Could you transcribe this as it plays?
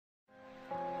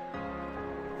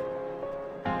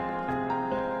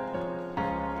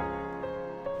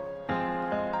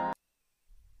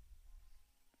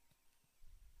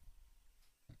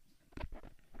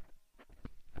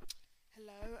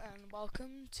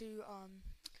welcome to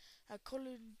a Call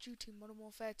of Duty Modern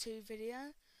Warfare 2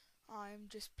 video. I'm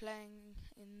just playing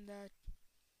in the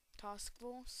task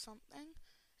force something.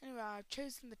 Anyway, I've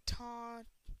chosen the TAR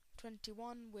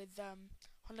 21 with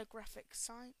holographic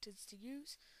sight to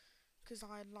use because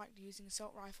I like using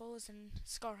assault rifles and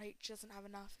Scar H doesn't have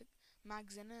enough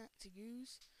mags in it to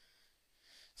use.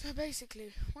 So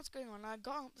basically, what's going on? I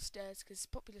got up the stairs because it's a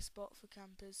popular spot for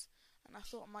campers, and I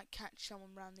thought I might catch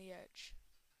someone around the edge.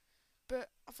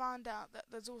 But I found out that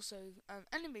there's also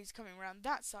enemies coming around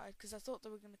that side because I thought they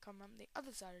were going to come around the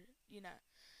other side,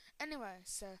 Anyway,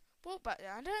 so walk back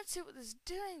there. I don't see what this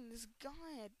doing. This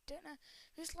guy, I don't know.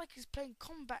 It's like he's playing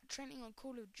combat training on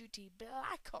Call of Duty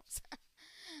Black Ops.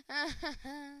 Oh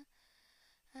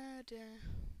dear.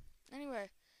 Anyway,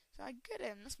 so I get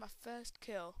him. That's my first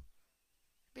kill.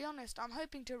 To be honest, I'm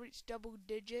hoping to reach double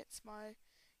digits.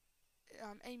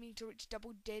 I'm aiming to reach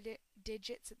double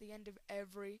digits at the end of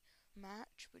every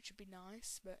match, which would be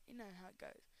nice, but you know how it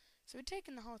goes. So we're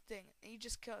taking the whole thing, and he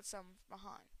just killed someone from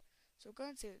behind. So we'll go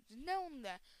and see it. There's no one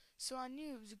there, so I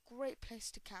knew it was a great place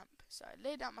to camp. So I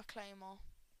laid out my claymore,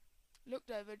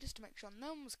 looked over just to make sure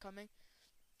no one was coming,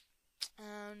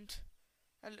 and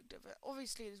I looked over.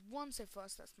 Obviously, there's one so far,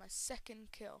 so that's my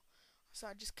second kill. So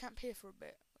I just camp here for a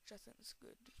bit, which I think is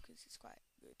good because it's quite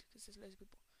good because there's loads of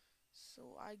people.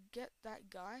 So I get that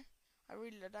guy. I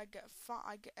reload. I get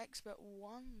expert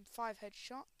 1, 5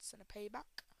 headshots and a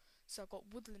payback. So I've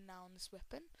got woodland now on this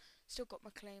weapon. Still got my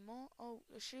claymore. Oh,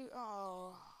 the shoot!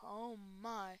 Oh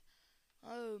my!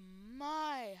 How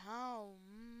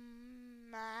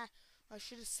my! I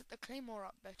should have set the claymore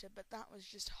up better, but that was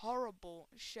just horrible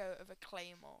show of a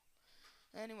claymore.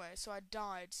 Anyway, so I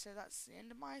died. So that's the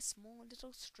end of my small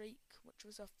little streak, which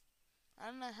was I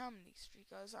don't know how many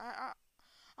streakers.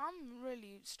 I'm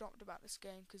really stopped about this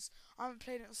game because I haven't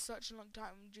played it in such a long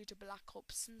time due to Black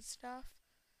Ops and stuff.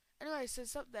 Anyway, so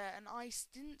it's up there, and I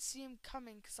didn't see him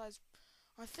coming because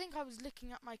I think I was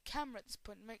looking at my camera at this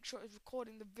point to make sure it was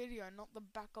recording the video and not the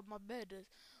back of my bed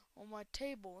or my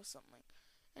table or something.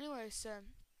 Anyway, so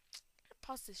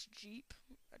past this Jeep,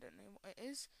 I don't know what it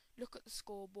is. Look at the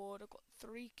scoreboard. I've got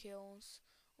 3 kills.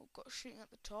 I've got shooting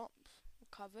at the top. We're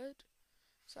covered.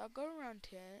 So I'll go around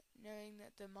here, knowing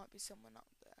that there might be someone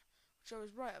up there, which I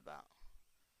was right about.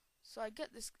 So I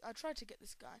try to get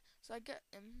this guy. So I get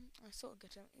him. I sort of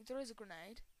get him. He throws a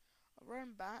grenade. I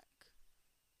run back.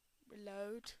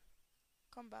 Reload.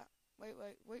 Come back. Wait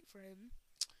for him.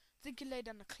 I think he laid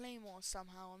down a claymore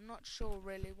somehow. I'm not sure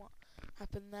really what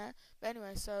happened there. But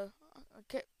anyway, so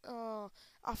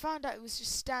I found out he was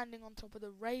just standing on top of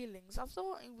the railings. I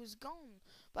thought he was gone,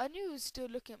 but I knew he was still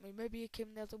looking at me. Maybe he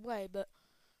came the other way, but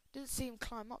didn't see him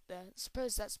climb up there. I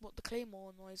suppose that's what the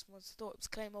claymore noise was. I thought it was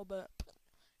claymore, but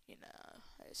it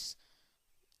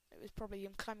was probably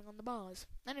him climbing on the bars.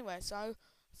 Anyway, so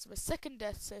it's my second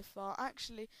death so far.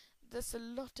 Actually, there's a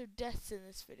lot of deaths in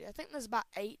this video. I think there's about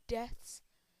 8 deaths.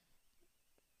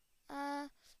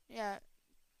 Yeah,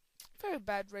 very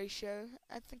bad ratio.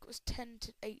 I think it was 10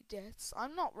 to 8 deaths.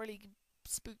 I'm not really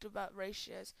spooked about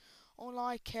ratios. All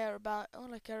I care about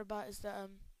is the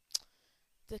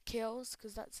kills,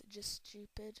 because that's just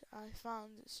stupid. I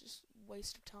found it's just a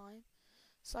waste of time.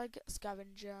 So I get a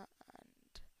scavenger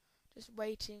and just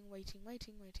waiting.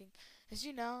 As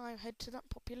you know, I head to that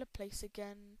popular place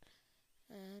again,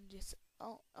 and just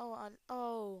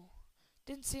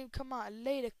didn't see him come out. I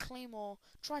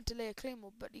tried to lay a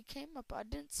claymore, but he came up. I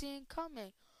didn't see him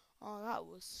coming. Oh, that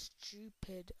was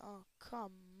stupid. Oh,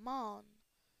 come on.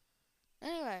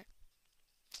 Anyway,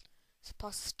 it's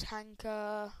past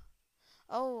tanker.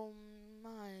 Oh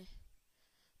my.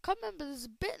 Can't remember, there's a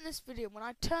bit in this video when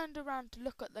I turned around to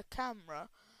look at the camera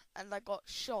and I got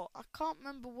shot. I can't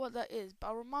remember what that is, but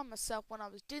I'll remind myself when I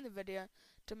was doing the video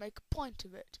to make a point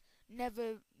of it.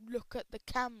 Never look at the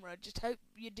camera, just hope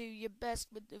you do your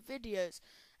best with the videos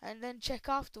and then check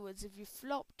afterwards. If you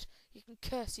flopped, you can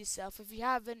curse yourself. If you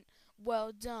haven't,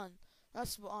 well done.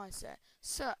 That's what I say.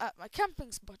 So at my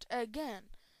camping spot again.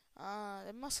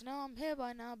 They must know I'm here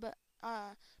by now, but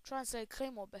try and say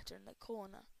claymore better in the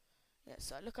corner. Yeah,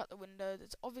 so I look out the window,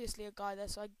 there's obviously a guy there,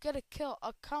 so I get a kill,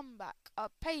 a comeback, a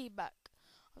payback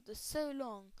after so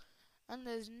long, and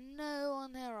there's no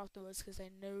one there afterwards because they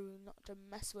know not to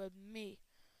mess with me.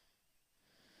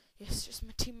 Yes, just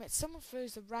my teammates. Someone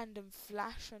throws a random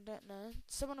flash, I don't know.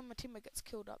 Someone on my teammate gets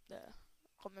killed up there. I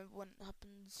can't remember when it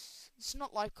happens. It's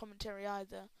not live commentary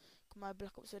either, my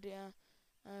Black Ops video.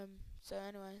 So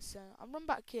anyway, I run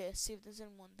back here, see if there's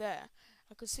anyone there.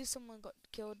 I could see someone got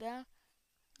killed there.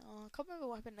 I can't remember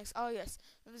what happened next. Oh yes,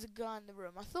 there was a guy in the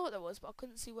room. I thought there was, but I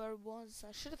couldn't see where it was.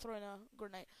 I should have thrown a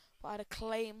grenade. but I had a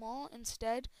claymore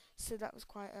instead, so that was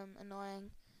quite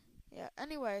annoying. Yeah.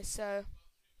 Anyway, so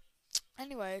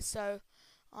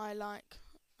I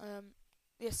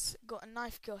yes, got a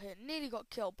knife kill here. Nearly got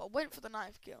killed, but went for the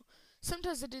knife kill.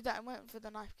 Sometimes I do that and went for the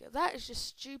knife kill. That is just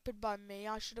stupid by me.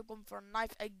 I should have gone for a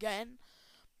knife again.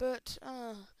 But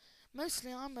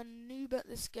mostly I'm a noob at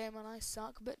this game and I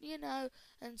suck. But you know,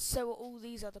 and so are all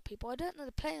these other people. I don't know,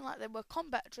 they're playing like they were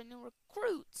combat training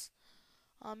recruits.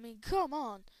 I mean, come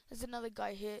on. There's another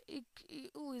guy here.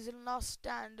 He's in last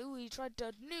stand. He tried to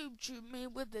noob shoot me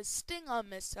with the Stinger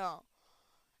missile.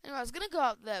 Anyway, I was going to go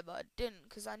out there, but I didn't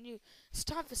because I knew it's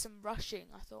time for some rushing.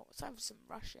 I thought, it's time for some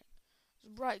rushing.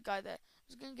 There's a right guy there. I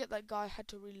was going to get that guy, had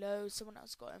to reload. Someone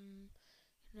else got him,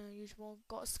 usual.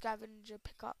 Got a scavenger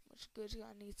pickup, which is good.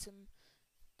 I need some.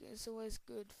 It's always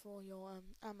good for your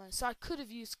ammo. So I could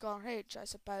have used Scar H, I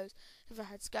suppose, if I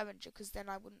had scavenger, because then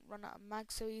I wouldn't run out of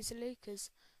mag so easily, because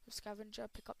with scavenger I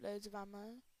pick up loads of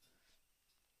ammo.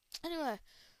 Anyway,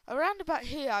 around about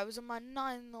here I was on my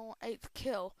 9th or 8th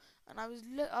kill, and I was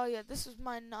oh yeah, this was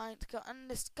my 9th kill, and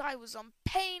this guy was on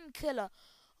painkiller.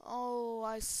 Oh,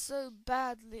 I so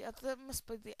badly, that must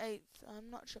be the 8th, I'm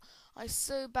not sure. I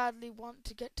so badly want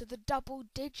to get to the double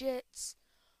digits,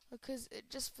 because it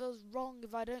just feels wrong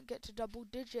if I don't get to double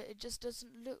digit. It just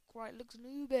doesn't look right, it looks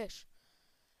noobish.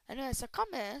 Anyway, so I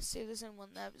come here, see if there's anyone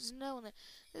there, but there's no one there.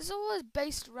 It's always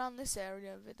based around this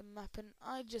area of the map, and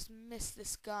I just missed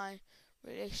this guy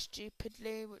really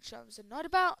stupidly, which I was annoyed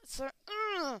about, so,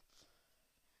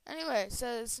 Anyway,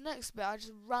 so this next bit, I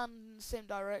just run in the same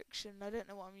direction. I don't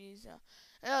know what I'm using.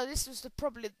 This was the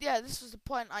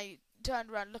point I turned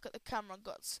around, look at the camera, and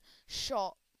got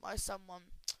shot by someone.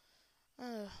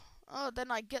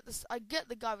 Then I get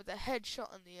the guy with the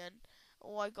headshot in the end.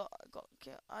 Oh, I got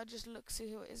killed. I just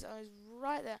see who it is. I was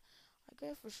right there. I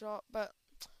go for a shot, but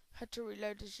had to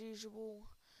reload as usual.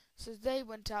 So they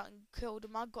went out and killed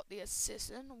him. I got the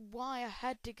assist. I don't know why I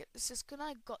had to get the assist, because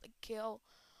I got the kill.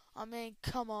 I mean,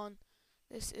 come on.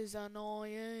 This is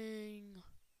annoying.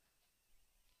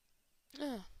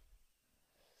 Oh,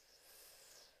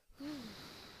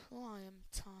 I am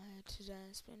tired today.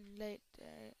 It's been a late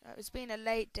day. It's been a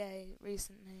late day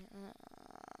recently.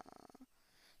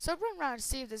 So I run around to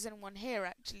see if there's anyone here,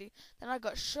 actually. Then I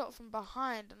got shot from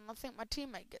behind, and I think my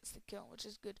teammate gets the kill, which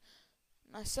is good.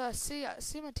 And I see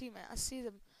my teammate. I see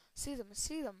them.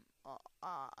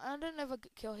 I don't know if I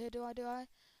get kill here, do I?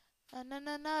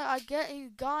 No. I get a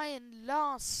guy in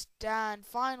last stand,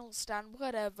 final stand,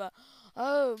 whatever.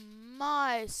 Oh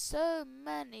my, so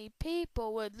many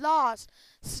people with last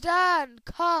stand.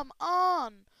 Come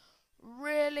on.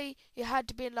 Really? You had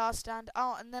to be in last stand.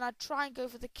 Oh, and then I try and go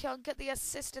for the kill and get the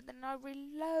assist, and then I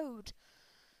reload.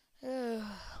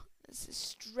 This is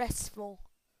stressful.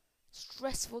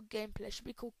 Stressful gameplay. It should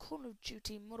be called Call of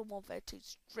Duty Modern Warfare 2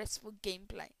 Stressful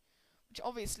Gameplay. Which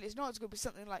obviously is not. It's going to be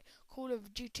something like Call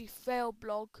of Duty Fail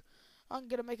Blog. I'm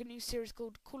going to make a new series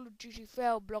called Call of Duty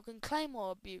Fail Blog and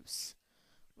Claymore Abuse.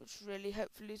 Which really,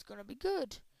 hopefully, is going to be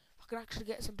good. I can actually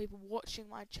get some people watching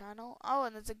my channel. Oh,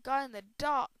 and there's a guy in the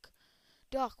dark.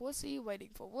 What's he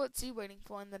waiting for? What's he waiting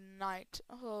for in the night?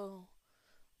 Oh,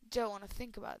 don't want to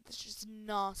think about it. This is just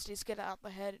nasty. Let's get it out of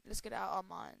the head. Let's get it out of our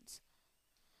minds.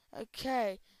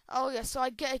 Okay. Oh, yeah, so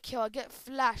I get a kill. I get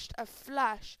flashed. A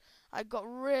flash. I got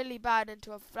really bad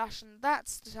into a flash, and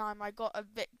that's the time I got a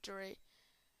victory.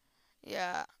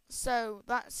 Yeah, so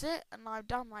that's it, and I've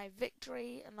done my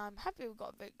victory, and I'm happy we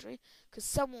got a victory, because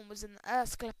someone was in the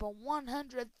earth clip on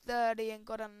 130 and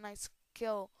got a nice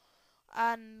kill.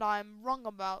 And I'm wrong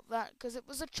about that, because it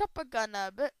was a chopper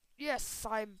gunner, but yes,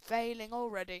 I'm failing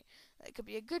already. It could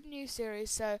be a good new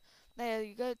series, so there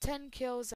you go, 10 kills.